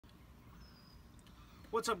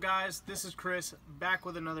What's up guys, this is Chris back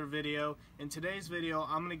with another video. In today's video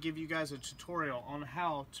I'm going to give you guys a tutorial on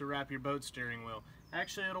how to wrap your boat steering wheel.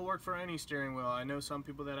 Actually it'll work for any steering wheel. I know some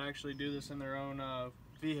people that actually do this in their own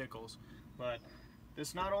vehicles, but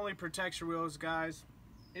this not only protects your wheels guys,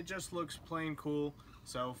 it just looks plain cool.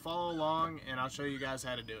 So follow along and I'll show you guys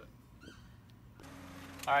how to do it.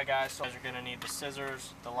 Alright guys, so you're going to need the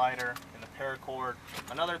scissors, the lighter, and the paracord.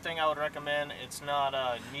 Another thing I would recommend, it's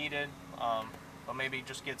not needed, but maybe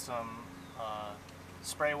just get some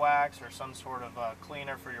spray wax or some sort of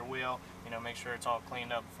cleaner for your wheel. You know, make sure it's all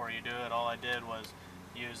cleaned up before you do it. All I did was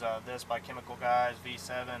use this by Chemical Guys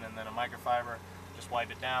V7 and then a microfiber, just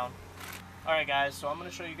wipe it down. Alright guys, so I'm going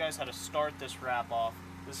to show you guys how to start this wrap off.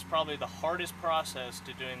 This is probably the hardest process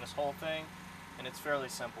to doing this whole thing, and it's fairly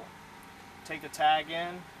simple. Take the tag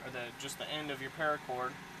in, or just the end of your paracord,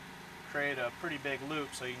 create a pretty big loop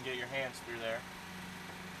so you can get your hands through there.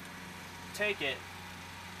 Take it,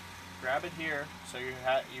 grab it here so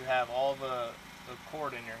you have all the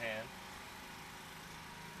cord in your hand.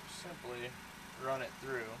 Simply run it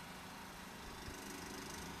through.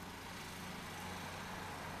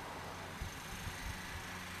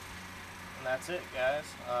 And that's it guys.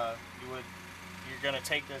 You're going to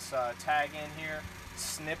take this tag in here,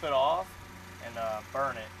 snip it off, and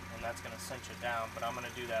burn it, and that's going to cinch it down, but I'm going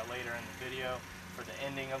to do that later in the video for the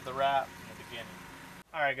ending of the wrap in the beginning.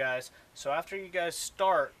 Alright guys, so after you guys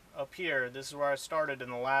start up here, this is where I started in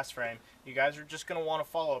the last frame, you guys are just going to want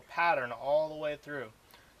to follow a pattern all the way through.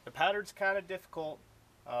 The pattern's kind of difficult,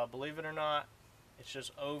 believe it or not. It's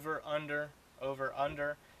just over, under,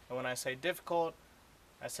 and when I say difficult,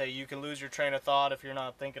 I say you can lose your train of thought if you're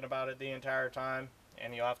not thinking about it the entire time,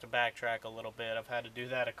 and you'll have to backtrack a little bit. I've had to do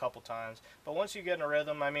that a couple times, but once you get in a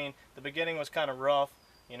rhythm, I mean, the beginning was kind of rough,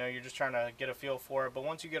 you know, you're just trying to get a feel for it, but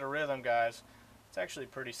once you get a rhythm guys, it's actually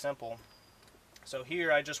pretty simple. So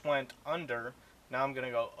here I just went under, now I'm going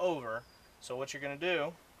to go over. So what you're going to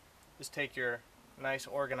do is take your nice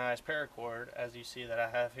organized paracord, as you see that I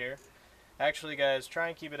have here. Actually guys, try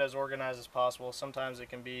and keep it as organized as possible. Sometimes it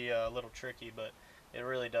can be a little tricky, but it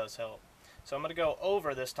really does help. So I'm going to go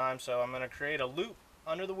over this time, so I'm going to create a loop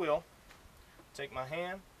under the wheel, take my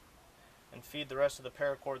hand and feed the rest of the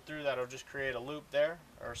paracord through. That'll just create a loop there,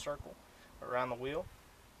 or a circle around the wheel,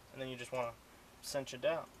 and then you just want to cinch it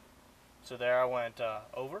down. So there I went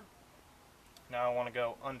over. Now I want to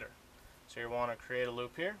go under. So you want to create a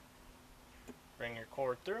loop here, bring your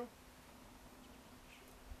cord through,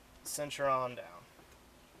 cinch her on down.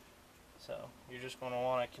 So you're just going to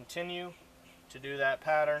want to continue to do that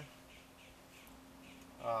pattern.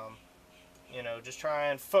 You know, just try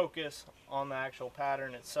and focus on the actual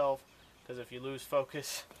pattern itself, because if you lose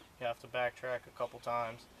focus you have to backtrack a couple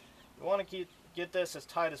times. You want to get this as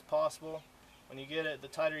tight as possible. When you get it, the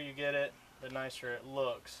tighter you get it, the nicer it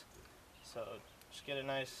looks. So just get it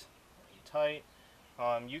nice and tight.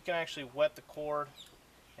 You can actually wet the cord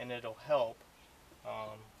and it'll help,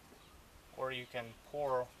 or you can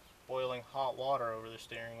pour boiling hot water over the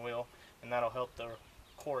steering wheel and that'll help the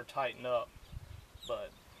cord tighten up, but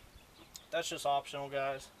that's just optional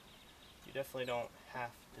guys. You definitely don't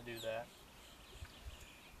have to do that.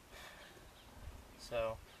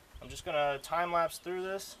 So I'm just gonna time lapse through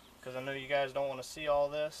this because I know you guys don't want to see all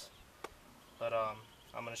this, but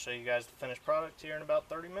I'm going to show you guys the finished product here in about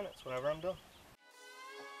 30 minutes whenever I'm done.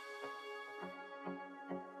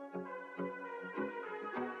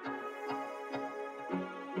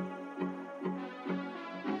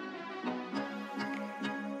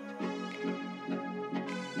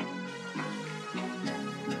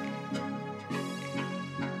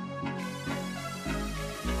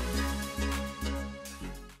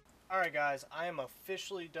 Alright guys, I am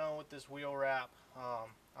officially done with this wheel wrap.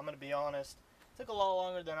 I'm going to be honest, it took a lot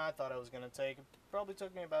longer than I thought it was going to take. It probably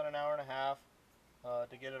took me about an hour and a half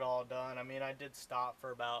to get it all done. I mean, I did stop for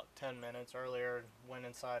about 10 minutes earlier and went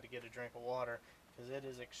inside to get a drink of water because it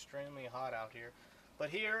is extremely hot out here. But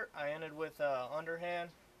here I ended with underhand.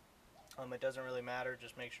 It doesn't really matter,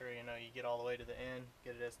 just make sure you get all the way to the end,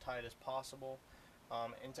 get it as tight as possible.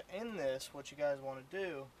 And to end this, what you guys want to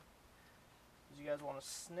do is you guys want to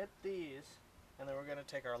snip these, and then we're going to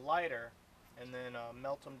take our lighter and then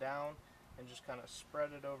melt them down and just kind of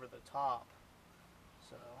spread it over the top.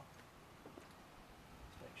 So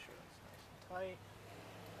let's make sure it's nice and tight.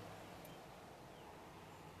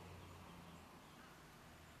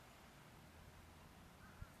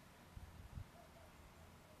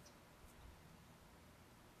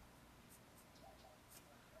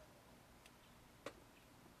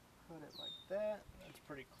 Put it like that. That's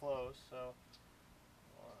pretty close, so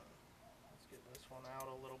let's get this one out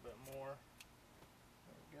a little bit more.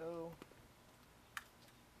 There we go.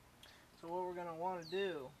 what we're going to want to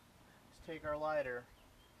do is take our lighter,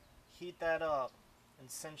 heat that up, and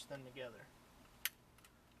cinch them together.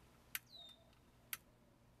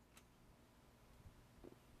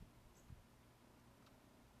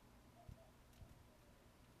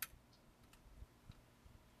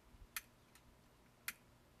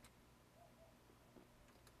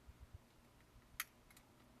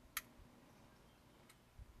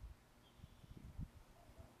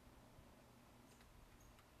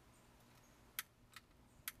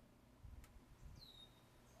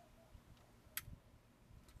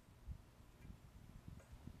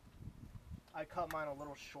 I cut mine a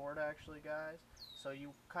little short actually, guys, so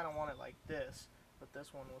you kind of want it like this, but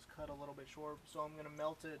this one was cut a little bit short, so I'm going to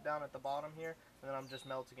melt it down at the bottom here, and then I'm just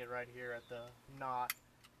melting it right here at the knot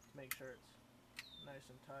to make sure it's nice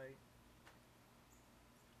and tight.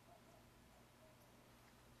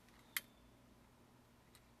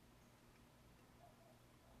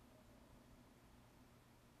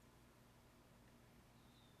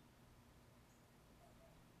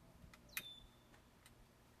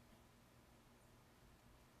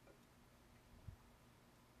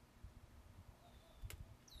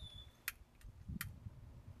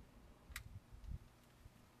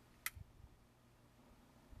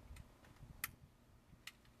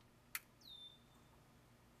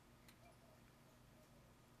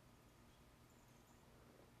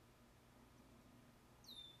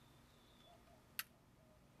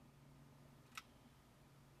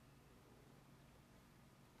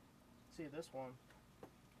 See, this one,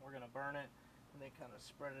 we're going to burn it and then kind of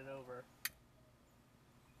spread it over.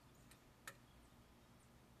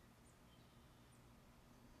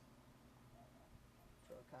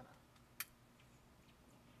 So kind of,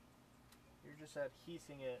 you're just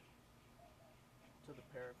adhesing it to the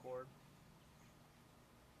paracord.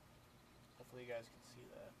 Hopefully you guys can see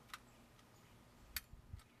that.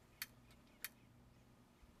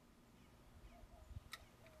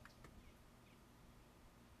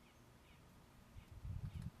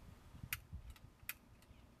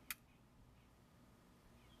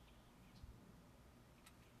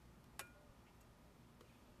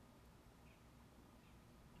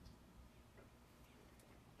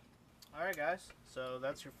 Alright guys, so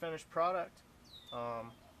that's your finished product.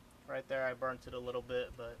 Right there I burnt it a little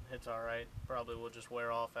bit, but it's alright. Probably will just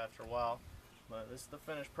wear off after a while. But this is the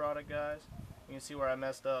finished product, guys. You can see where I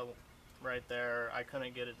messed up right there. I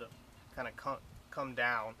couldn't get it to kind of come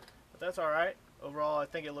down. But that's alright. Overall, I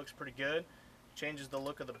think it looks pretty good. Changes the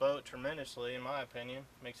look of the boat tremendously, in my opinion.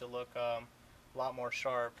 Makes it look a lot more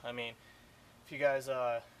sharp. I mean, if you guys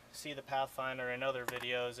see the Pathfinder in other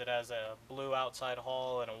videos, it has a blue outside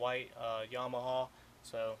hull and a white Yamaha,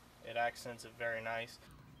 so it accents it very nice.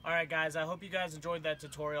 Alright guys, I hope you guys enjoyed that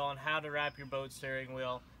tutorial on how to wrap your boat steering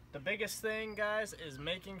wheel. The biggest thing, guys, is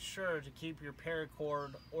making sure to keep your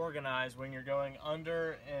paracord organized when you're going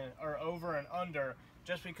under or over and under,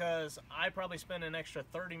 just because I probably spent an extra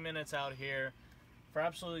 30 minutes out here for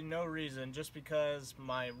absolutely no reason, just because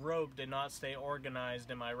my rope did not stay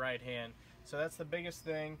organized in my right hand. So that's the biggest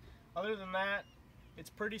thing. Other than that, it's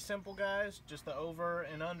pretty simple, guys, just the over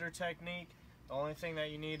and under technique. The only thing that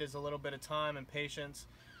you need is a little bit of time and patience.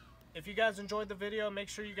 If you guys enjoyed the video, make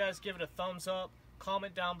sure you guys give it a thumbs up.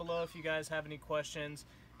 Comment down below if you guys have any questions.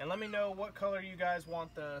 And let me know what color you guys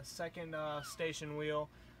want the second station wheel.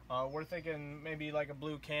 We're thinking maybe like a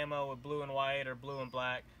blue camo with blue and white or blue and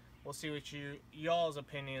black. We'll see what y'all's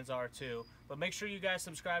opinions are too. But make sure you guys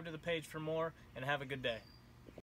subscribe to the page for more, and have a good day.